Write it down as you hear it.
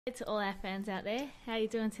To all our fans out there, how are you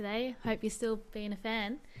doing today? Hope you're still being a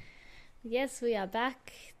fan. Yes, we are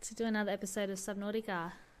back to do another episode of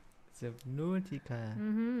SubNautica.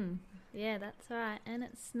 Yeah, that's right. And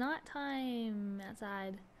it's night time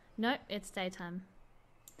outside. Nope, it's daytime.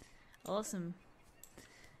 Awesome.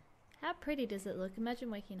 How pretty does it look? Imagine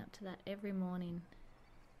waking up to that every morning.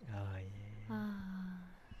 Oh yeah. Ah,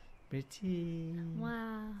 Pretty.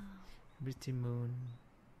 wow. Pretty moon.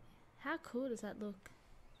 How cool does that look?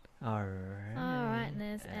 Alright. Alright, and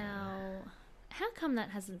there's our... How come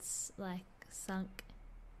that hasn't, sunk?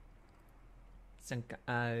 Sunk.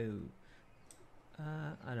 Oh.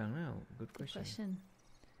 I don't know. Good question.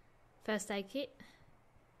 First aid kit.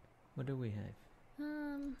 What do we have?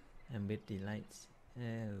 Ambit delights.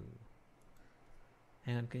 Oh.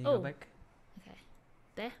 Hang on, can you go back? Okay.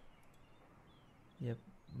 There? Yep.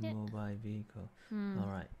 Yeah. Mobile vehicle.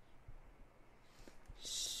 Alright.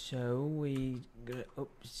 So we gonna... Oh,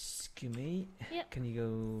 excuse me. Yep. Can you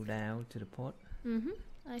go down to the port?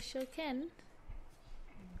 I sure can.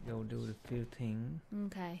 Go do the few thing.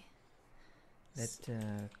 Okay.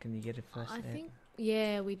 Can you get it first? I think,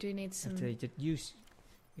 yeah, we do need some... After you just use...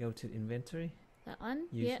 Go to inventory. That one?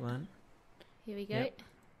 Use one. Here we go. Yep.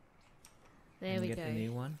 There we get go. the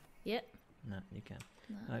new one. Yep. No, you can't.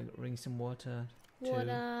 No. Bring some water.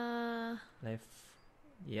 Water. Left.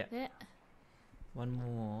 Yeah. Yeah. One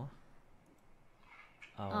more.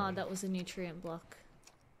 Oh, that was a nutrient block.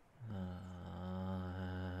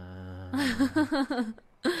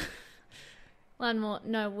 One more.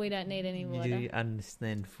 No, we don't need any water. You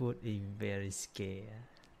understand food is very scarce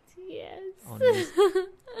Yes. on this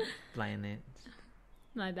planet.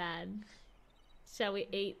 My bad. Shall we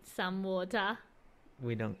eat some water?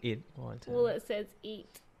 We don't eat water. Well, it says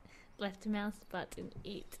eat. Left mouse button,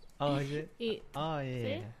 eat. Oh, is it? Eat. Oh,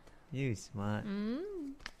 yeah. See? You smart.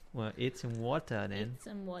 Well, eat some water then. Eat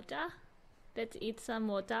some water. Let's eat some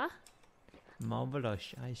water.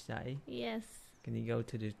 Marvelous, I say. Yes. Can you go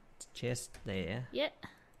to the chest there? Yep.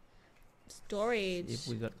 Storage. If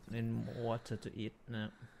we got any water to eat now.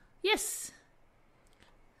 Yes.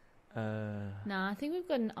 No, I think we've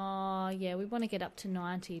got an... Oh, yeah, we want to get up to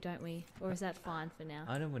 90, don't we? Or is that fine for now?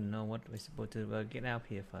 I don't even know what we're supposed to... Well, get out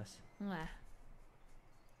here first. Wow.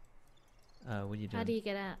 What are you doing? How do you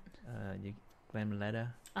get out? You climb a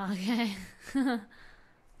ladder. Okay.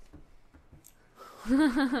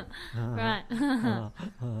 Right.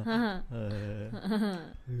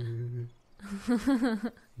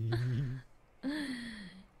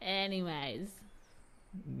 Anyways.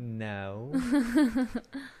 No.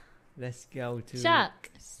 Let's go to... Shark.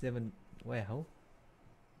 7... Well...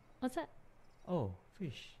 What's that? Oh,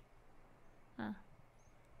 fish. Ah.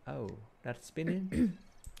 Oh, that's spinning?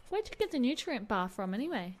 Where'd you get the nutrient bar from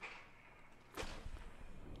anyway?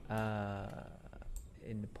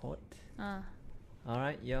 In the pot. Ah.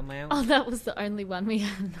 Alright, you're mount. Oh, that was the only one we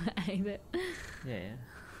had that ate it. Yeah.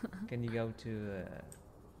 Can you go to...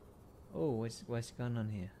 Oh, what's going on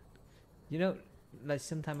here? You know, like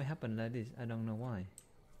sometimes it happens like this. I don't know why.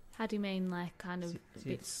 How do you mean, like, kind of See a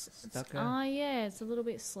bit... stuck. Oh, yeah, it's a little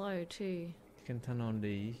bit slow too. You can turn on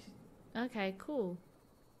these. Okay, cool.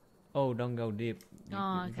 Oh, don't go deep.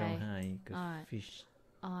 Oh, Go okay. high, because Alright. fish...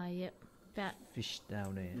 Oh, yep. About... Fish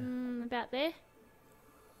down there. About there?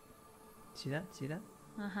 See that? See that?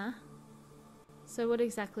 Uh-huh. So what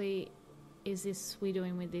exactly is this we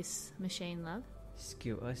doing with this machine, love?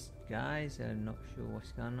 Excuse us, guys. I'm not sure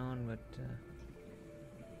what's going on, but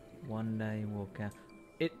one day we'll come.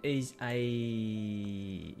 It is a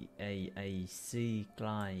sea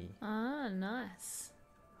glide. Ah, nice.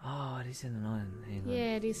 Oh, this is annoying. Hang on.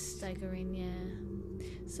 Yeah, it is staggering,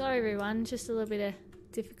 yeah. Sorry, everyone. Just a little bit of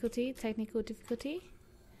difficulty, technical difficulty.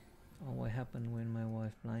 Oh, what happened when my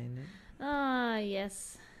wife blinded? Ah,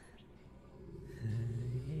 yes.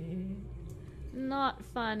 Not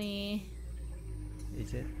funny.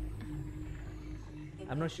 Is it?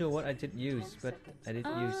 I'm not sure what I did use, but I did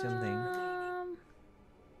use something.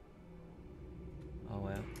 Oh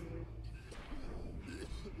well.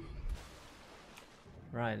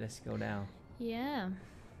 Right, let's go down. Yeah.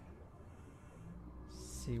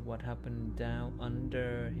 See what happened down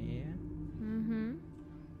under here.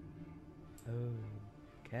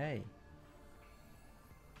 Okay.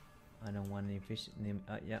 I don't want any fish near.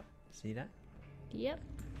 Yep. See that? Yep.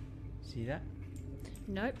 See that?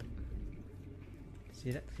 Nope.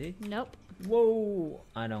 See that? See? Nope. Whoa!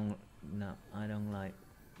 I don't. No, I don't like.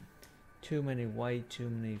 Too many. Way too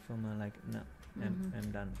many for my like. No,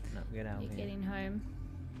 I'm done. No, get out You're here. getting home.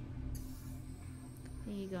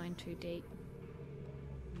 You're going too deep.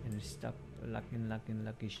 And stop lucking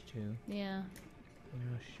too. Yeah.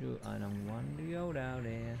 No, sure, I don't want to go down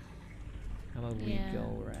there. How about we Yeah.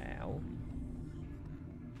 go round?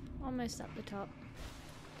 Almost up the top.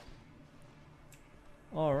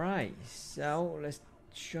 Alright, so let's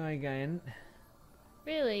try again.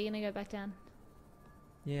 Really? You're gonna go back down?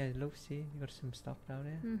 Yeah, look, see, you got some stuff down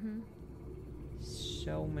there. Mm-hmm.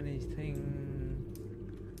 So many things.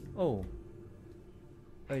 Oh.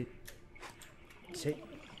 Wait. See,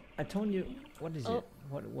 I told you. What is Oh. it?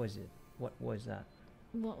 What was it? What was that?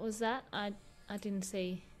 What was that? I didn't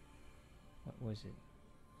see. What was it?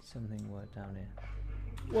 Something was down there.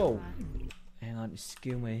 Whoa! Right. Hang on,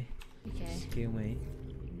 excuse me. Okay. Excuse me.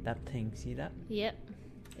 That thing, see that? Yep.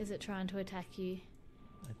 Is it trying to attack you?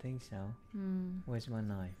 I think so. Hmm. Where's my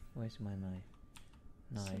knife? Where's my knife?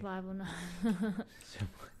 Knife. Survival knife.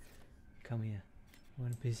 Come here.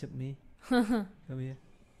 Want a piece of me? Come here.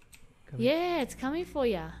 Come here. Yeah, it's coming for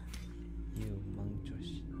ya. You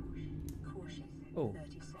monstrous. Caution. Oh.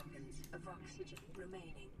 30 seconds of oxygen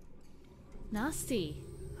remaining. Nasty.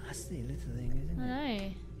 Nasty little thing, isn't I it?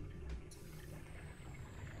 know.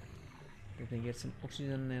 If they get some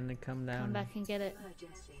oxygen and they come down. Come back and get it.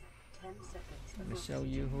 Emergency. 10 seconds Let of me show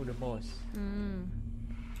oxygen you who the boss. Mm.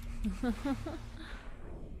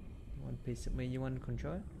 One piece of me, you want to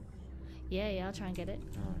control it? Yeah, I'll try and get it.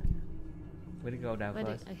 Alright. Where to go down Where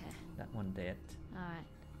first? okay. That one dead. Alright.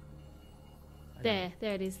 I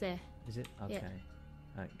There it is there. don't- Is it? Okay. Yeah.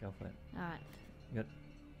 Alright, go for it. Alright.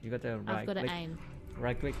 You got the right I've got to click. aim.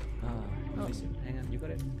 Right click. Oh. Listen, hang on, you got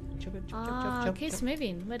it. Chop it, chop, chop, chop, Ah, chop, keeps chop.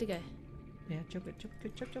 moving. Where to go? Yeah, chop it, chop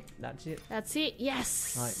it, chop, chop. That's it. That's it.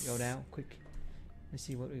 Yes. Alright, go down, quick. Let's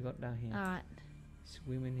see what we got down here. Alright.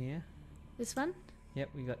 Swim in here. This one? Yep,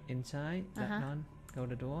 we got inside. That Uh-huh. one. Go to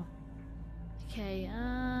the door. Okay. I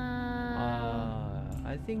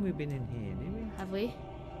think we've been in here, did we? Have we?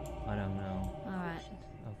 I don't know. Alright.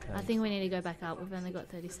 Okay. I think we need to go back up. We've only got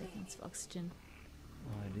 30 seconds of oxygen.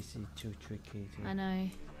 Oh, this is too tricky. I know.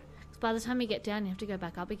 'Cause by the time you get down, you have to go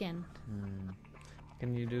back up again.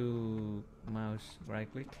 Can you do mouse right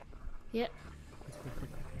click? Yep. Quick, quick, quick.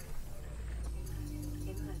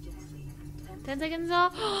 emergency. 10 seconds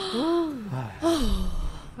off.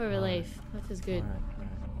 For relief. That feels good. Alright.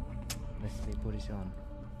 Let's see, put this on.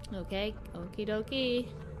 Okay. Okie dokie.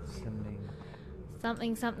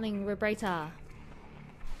 Something vibrator.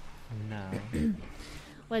 Now.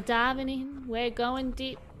 We're diving in. We're going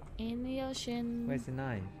deep in the ocean. Where's the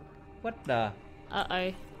knife? What the?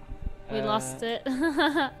 Uh-oh. We lost it.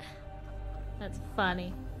 That's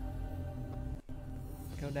funny.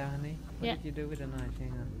 Go down, honey. What Yeah. did you do with the knife?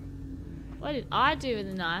 Hang on. What did I do with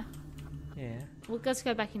the knife? Yeah. Well, let's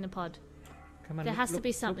go back in the pod. Come on. There look, has to look, be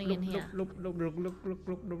look, something look, in here. Look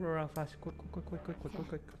around fast. Quick.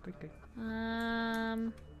 I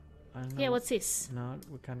don't Yeah, know. what's this? No,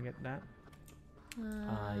 we can't get that.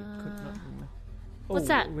 I could not remember. What's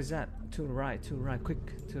that? What was that? To the right,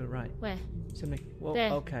 quick, to the right. Where? Something. Whoa,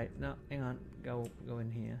 There. okay, no, hang on. Go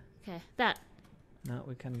in here. Okay, that. No,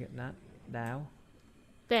 we can't get that. Down.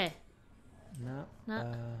 There. No.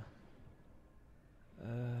 No.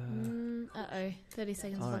 Uh-oh. 30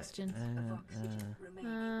 seconds of alright, oxygen. Of oxygen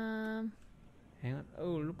remaining. Hang on.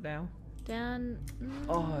 Oh, look down. Down.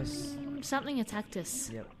 Oh, it's, Something attacked us.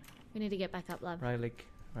 yep. We need to get back up, love. Right click.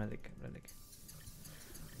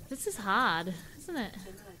 This is hard, isn't it?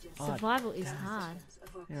 Emergency. Survival is 10 hard.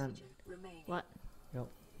 seconds of Hang on. oxygen remaining. What? Go.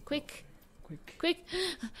 Quick. Quick.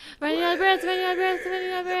 Running out of breath.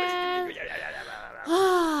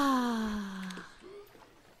 Ah.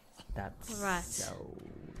 That's Right. so.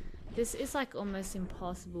 This is like almost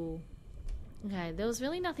impossible. Okay, there was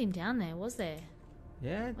really nothing down there, was there?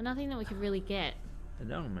 Yeah, Well, nothing that we could really get. I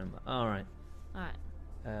don't remember. Alright.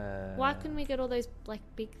 Alright. Why couldn't we get all those like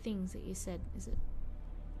big things that you said? Is it?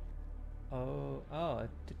 Oh,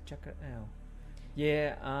 to check it out.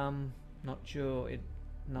 Yeah, not sure. It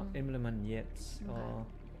not implement yet, or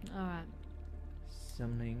Alright.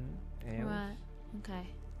 something else. Right. Okay.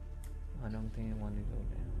 I don't think I want to go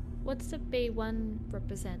there. What's the B1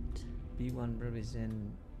 represent? B1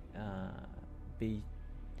 represent B.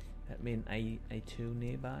 That mean A2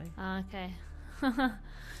 nearby. Ah, okay.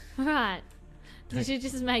 Right. Did you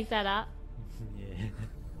just make that up? Yeah.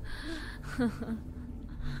 I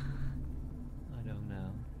don't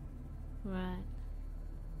know. Right.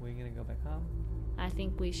 We're gonna go back home. I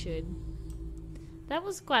think we should. That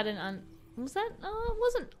was quite an was that? Oh, it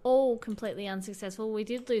wasn't all completely unsuccessful. We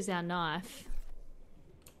did lose our knife.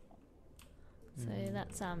 So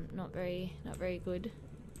that's not very good.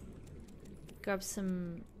 Grab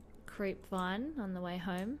some creep vine on the way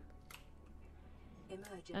home.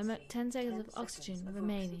 Emergency. 10 seconds of oxygen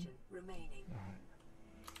remaining. remaining.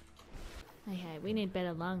 Okay, we need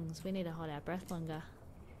better lungs. We need to hold our breath longer.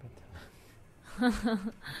 Better.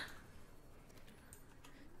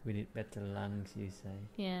 We need better lungs, you say?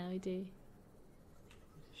 Yeah, we do.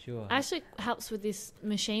 Sure. Actually helps with this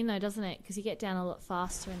machine though, doesn't it? Because you get down a lot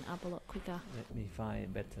faster and up a lot quicker. Let me find a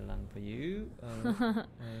better lung for you.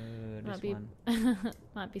 This one.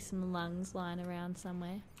 Might be some lungs lying around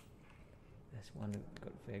somewhere. This one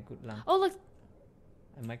got very good lung. Oh look!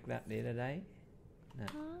 I make that the other day. No.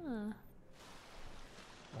 Ah.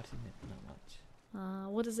 What's in it? Not much.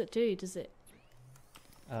 What does it do? Does it...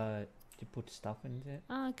 You put stuff in it.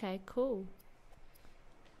 Oh, okay, cool.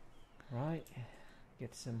 Right.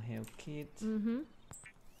 Get some health kit. Mm-hmm.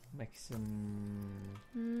 Make some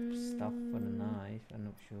stuff for the knife. I'm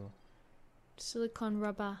not sure. Silicone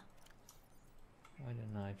rubber. Why the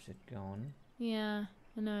knife's it gone? Yeah,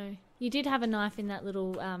 I know. You did have a knife in that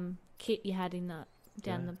little kit you had in that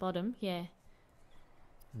down the bottom. Yeah.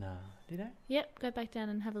 No. Did I? Yep, go back down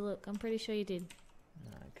and have a look. I'm pretty sure you did.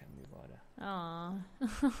 No, I can't be bothered. Aww.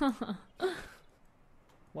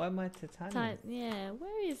 Why am I titanium? Yeah,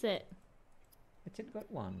 where is it? I just got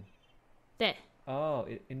one. There. Oh,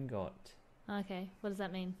 it ingot. Okay, what does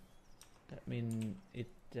that mean? That means it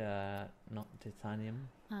not titanium.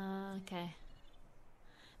 Okay.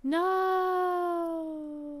 No!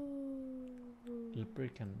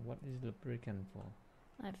 Lubricant. What is lubricant for?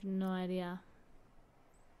 I have no idea.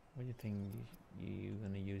 What do you think you're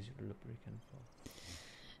gonna use lubricant for?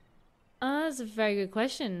 That's a very good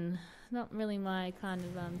question. Not really my kind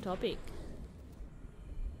of topic.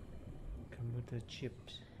 Computer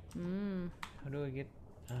chips. Mm. How do I get...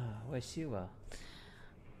 where's silver?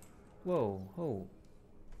 Whoa, oh.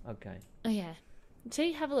 Okay. Oh yeah.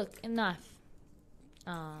 See, have a look. A knife.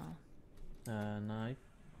 Knife?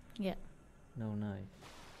 Yeah. No knife.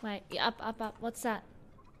 Wait, yeah, up. What's that?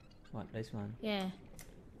 What, this one? Yeah.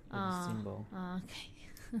 The symbol.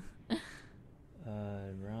 Okay.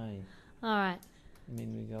 Right. Alright. I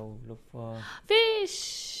mean, we go look for...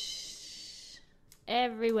 Fish!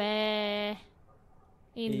 Everywhere.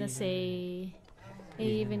 In the sea.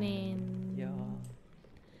 Even in... Yeah.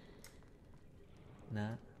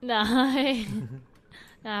 Nah. No.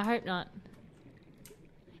 No, I hope not.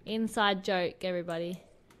 Inside joke, everybody.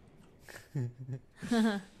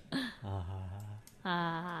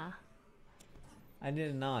 Ah. I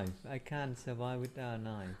need a knife. I can't survive without a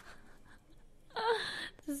knife.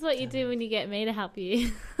 This is what you do when you get me to help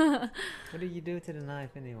you. What do you do to the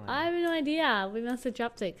knife anyway? I have no idea. We must have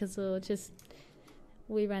dropped it because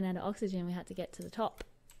we ran out of oxygen. We had to get to the top.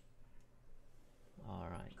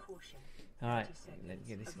 Alright. Caution. Alright, 30 seconds let's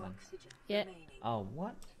get this of one. oxygen Yeah. remaining. Oh,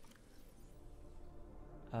 what?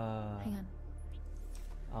 Hang on.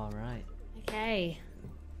 Alright. Okay.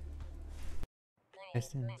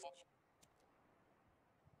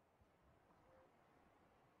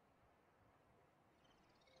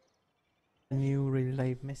 New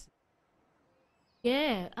relay message.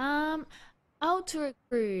 Yeah. Ultra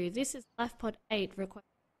crew. This is Lifepod 8 request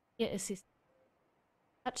get assistance.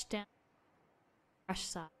 Touchdown. Crash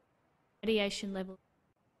site. Radiation level.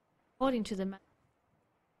 According to the map.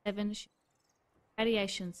 7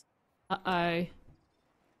 radiations. Uh-oh.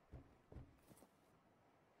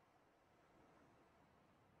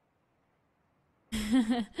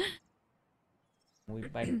 We're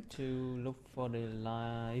back to look for the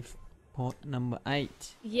life pod number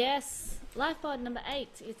 8. Yes. Lifepod number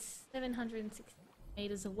 8. It's 760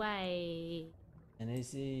 meters away. And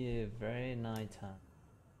it's very night time.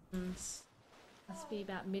 Must be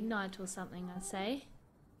about midnight or something, I'd say.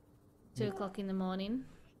 2 o'clock in the morning.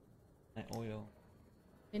 Oil.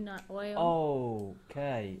 Midnight oil. Oh,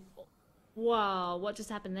 okay. Wow, what just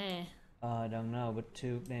happened there? I don't know, but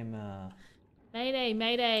two of them Mayday,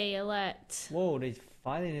 mayday, alert. whoa, they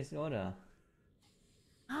fighting this order.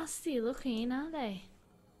 Nasty looking, aren't they?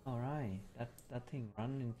 Alright. That thing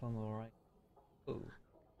running from the right. Oh.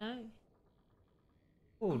 No.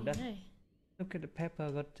 Oh, that No. look at the pepper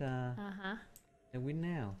got Uh-huh. the win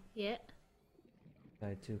now. Yeah.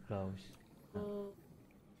 Okay, too close. Oh,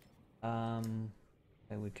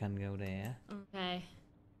 Okay, we can go there. okay.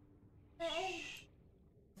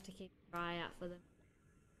 Have to keep your eye out for them.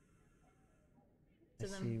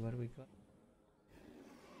 Let's them. see what we got.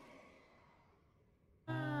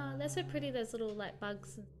 Ah, they're so pretty, those little like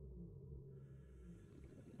bugs.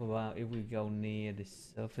 Wow, if we go near the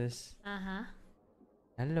surface. Uh-huh.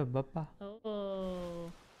 Hello, Papa.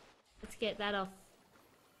 Oh. Let's get that off.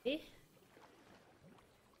 Eh?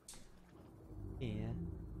 Yeah.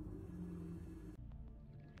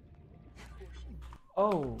 Caution.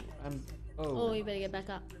 Oh, Oh, you better get back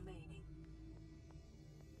up. Remaining.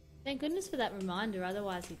 Thank goodness for that reminder,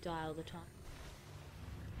 otherwise he'd die all the time.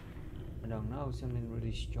 I don't know, something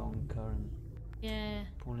really strong current Yeah,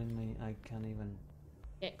 pulling me. I can't even.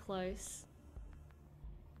 get close.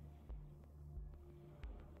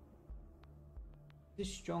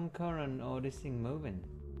 This strong current or this thing moving?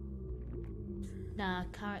 Nah,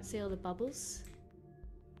 can't see all the bubbles.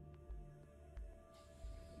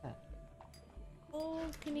 Ah, Oh,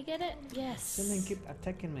 can you get it? Yes. something keep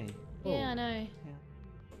attacking me. Yeah, I Oh, know. yeah.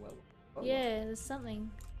 Whoa, whoa. Yeah, there's something.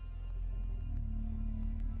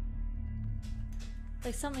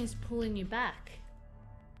 Like something's pulling you back.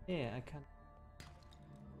 Yeah, I can't.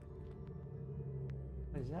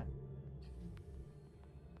 What is that?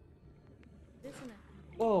 Isn't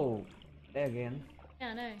it? Whoa! There again. Yeah,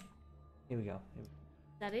 I know. Here we go. Here Is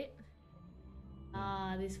that it?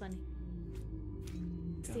 Ah, this one.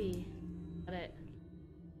 we go. See. Got it.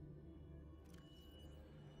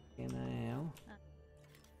 Okay, now.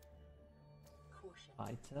 Caution.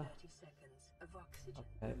 Fighter. 30 seconds of oxygen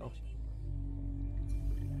Okay,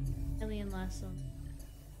 remaining. Alien last one.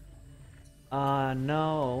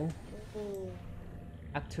 No. Oh.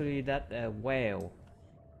 Actually, that whale.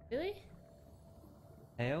 Really?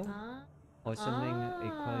 Whale? Ah. Or something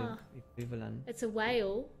Ah. equivalent. It's a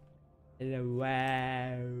whale. It's a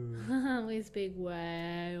whale. This big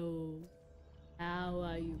whale. How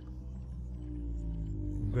are you?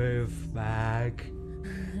 Wave back.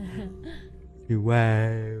 The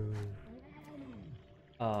whale.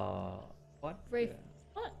 What? Reef.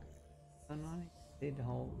 What? Enoy did the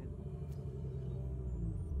whole.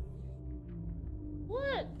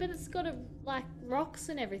 What? But it's got like rocks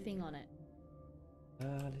and everything on it.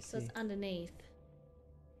 Let's So see. it's underneath.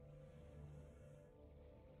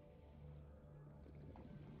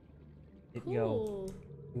 It go. Cool.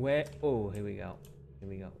 Where? Oh, here we go. Here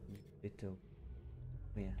we go. Little.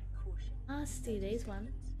 Yeah. Caution. Nasty, these ones.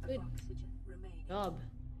 Of Good oxygen remaining. job.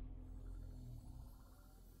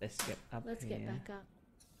 Let's get up Let's here. get back up.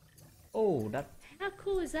 Oh, How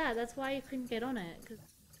cool is that? That's why you couldn't get on it. Cause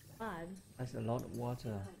it's five. that's a lot of water.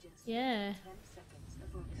 Emergency. Yeah, 10 seconds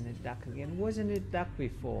of And oxygen. it duck again. Wasn't it duck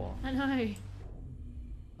before? I know.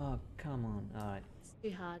 Oh, come on. Alright. It's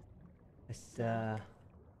too hard. Let's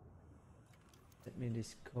let me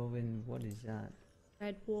discover what is that.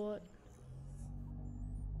 Red wart.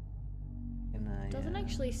 Can I Doesn't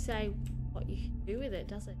actually say what you can do with it,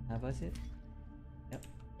 does it? was it? Yep.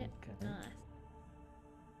 Yep. Okay. Nice.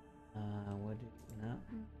 What is no?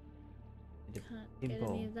 The Can't get any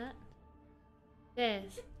pimple. of that.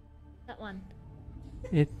 There's that one.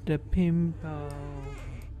 It's the pimple.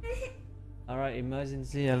 Alright,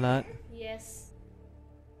 emergency alert. Yes.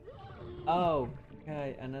 Oh,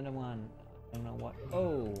 okay, another one. I don't know what.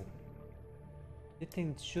 Oh, this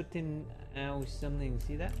thing shooting out something.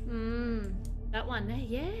 See that? That one there.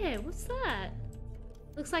 Yeah. What's that?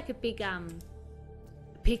 Looks like a big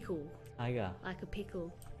pickle. Tiger. Like a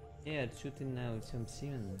pickle. Yeah, it's shooting out some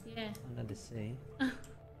semen Yeah. under the sea.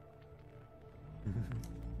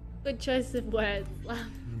 Good choice of words. 30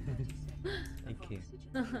 seconds Thank of you. oxygen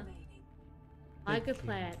remaining. Tiger Thank you.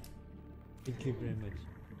 plant. Thank you very much.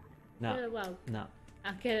 No, Well, no.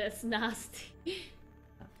 okay, that's nasty.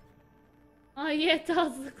 Oh yeah, it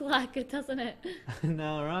does look like it, doesn't it?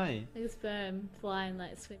 No, right. Like a sperm flying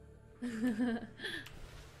like swim.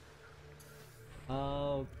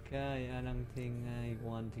 Okay, I don't think I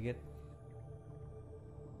want to get.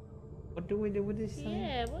 What do we do with this thing?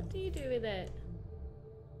 Yeah, what do you do with it?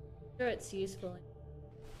 Sure, it's useful.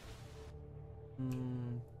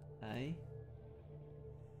 Eye.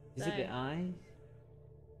 Is it the So- eye?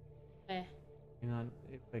 Where? Hang on,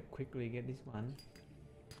 if I quickly get this one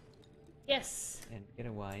Yes. and get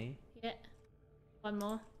away. Yeah. One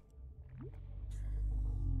more.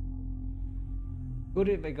 Good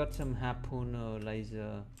if I got some harpoon or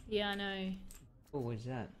laser. Yeah, I know. Oh, what's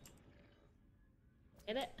that?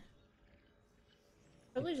 Get it?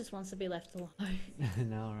 Probably just wants to be left alone.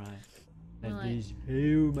 No, right. More And like- this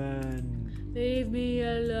human. Leave me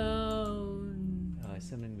alone. Oh,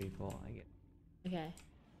 something before I get. Okay.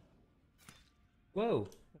 Whoa,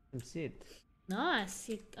 some shit. Nice.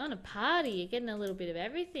 You're on a party. You're getting a little bit of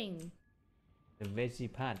everything. The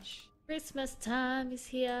veggie patch. Christmas time is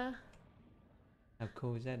here. How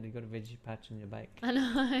cool is that? You got a veggie patch on your bike. I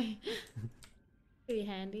know. Pretty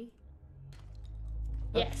handy.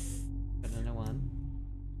 Oh. Yes. Got another one.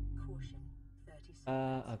 Caution. 30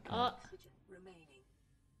 seconds Okay. Oh. of oxygen remaining.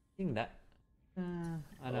 I think that.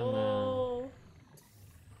 I don't know.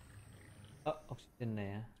 Oh, oxygen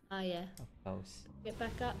there. Oh yeah. Of course. Get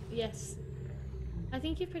back up. Yes. I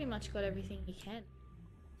think you've pretty much got everything you can.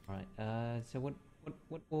 Alright. So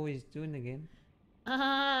what is doing again?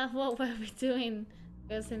 What were we doing?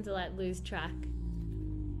 We all seem to like lose track.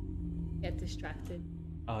 Get distracted.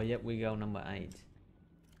 Oh, yep, we go number 8.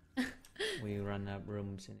 We run up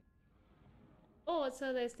rooms. Oh, what's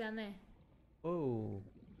all those down there? Oh,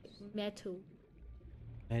 Metal.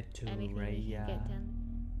 metal Anything we can get down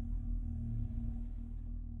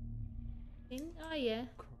there. Oh yeah.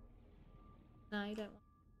 No, you don't want.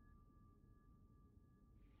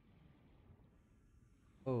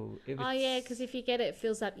 Oh, if Oh yeah, it's- because if you get it, it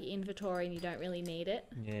fills up your inventory and you don't really need it.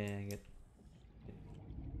 Yeah, I get.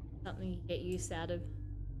 Something you get use out of.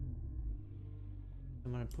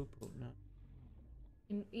 I'm gonna poop. No.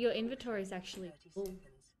 Your inventory is actually 30 full.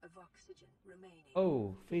 seconds of oxygen remaining.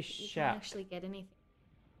 Oh, fish You shack. can't actually get anything.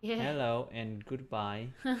 Yeah. Hello and goodbye.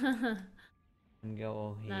 And go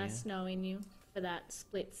all here. Nice knowing you for that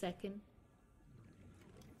split second.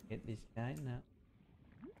 Get this guy now.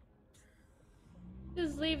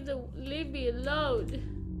 Just leave me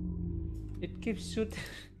alone. It keeps shooting.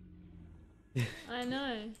 I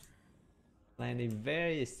know. Landing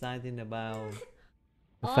very excited about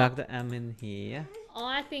the Oh. fact that I'm in here.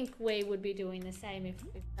 I think we would be doing the same if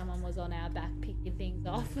someone was on our back picking things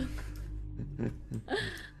off.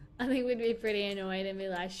 I think we'd be pretty annoyed and be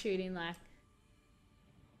like shooting like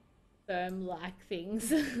firm-like things.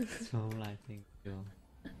 So I think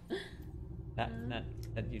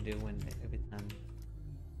that you do when every time.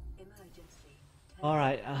 Emergency. All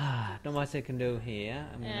right, not much I can do here.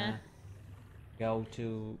 I'm Yeah. gonna go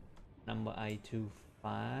to number 8 too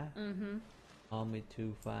far. Home is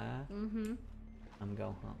too far. I'm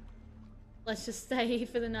going home. Let's just stay here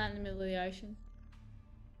for the night in the middle of the ocean.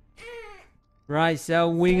 Right, so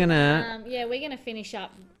we're gonna. Yeah, we're gonna finish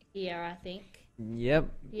up here, I think. Yep.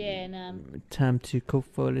 Yeah, and Time to cook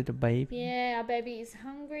for a little baby. yeah, our baby is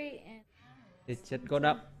hungry and It just got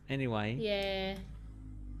up anyway. yeah,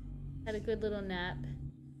 had a good little nap.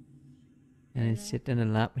 And it's sitting in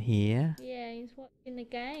the lap here. Yeah, he's watching the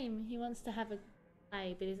game. He wants to have a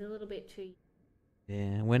play, but he's a little bit too.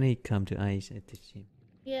 Yeah, when he come to ice, I teach him.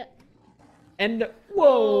 Yeah. And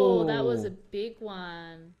whoa, Oh, that was a big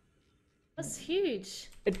one. That's huge.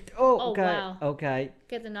 Oh, okay, wow. okay.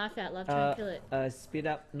 Get the knife out, love. Try and kill it. Speed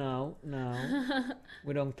up. No.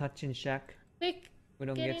 We don't touch in shack. Quick, We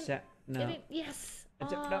don't Get get in, shack. No. get it. Yes. No,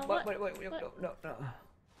 Oh, wait, what? no.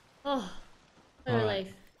 Oh, what a Alright.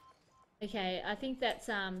 relief. Okay, I think that's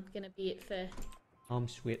gonna be it for. Home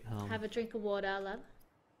sweet home. Have a drink of water, love.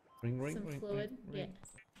 Ring, Some fluid. Yeah.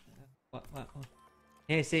 What?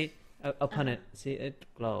 Here, see, upon it. See, it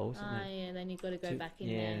glows. and Ah, then yeah. Then you got to go back in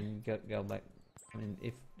yeah, there. and go back. I mean,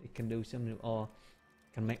 if it can do something or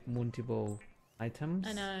can make multiple items.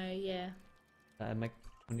 I know. Yeah. I make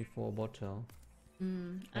 24 bottle. I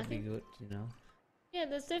That'd be think. good, you know. Yeah,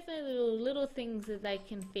 there's definitely little things that they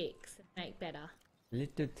can fix and make better.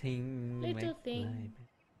 Little thing. Little make thing. life.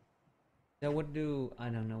 So what do I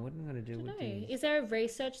don't know what I'm gonna do I with don't know. these. Is there a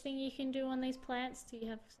research thing you can do on these plants? Do you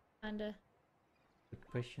have kind of? Good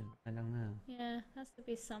question. I don't know. Yeah, has to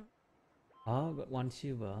be some. Oh, got one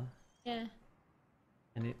silver. Yeah.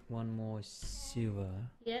 I need one more silver.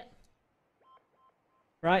 Yep.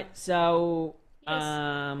 Right. So Yes.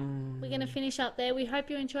 We're gonna finish up there. We hope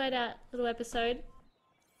you enjoyed our little episode.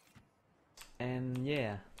 and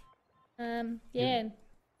yeah. Yeah.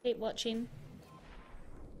 Keep watching.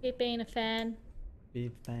 Keep being a fan. Be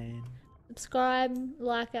fan. Subscribe,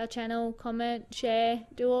 like our channel, comment, share,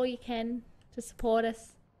 do all you can to support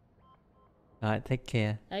us. Alright, take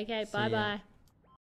care. Okay, See bye ya. bye.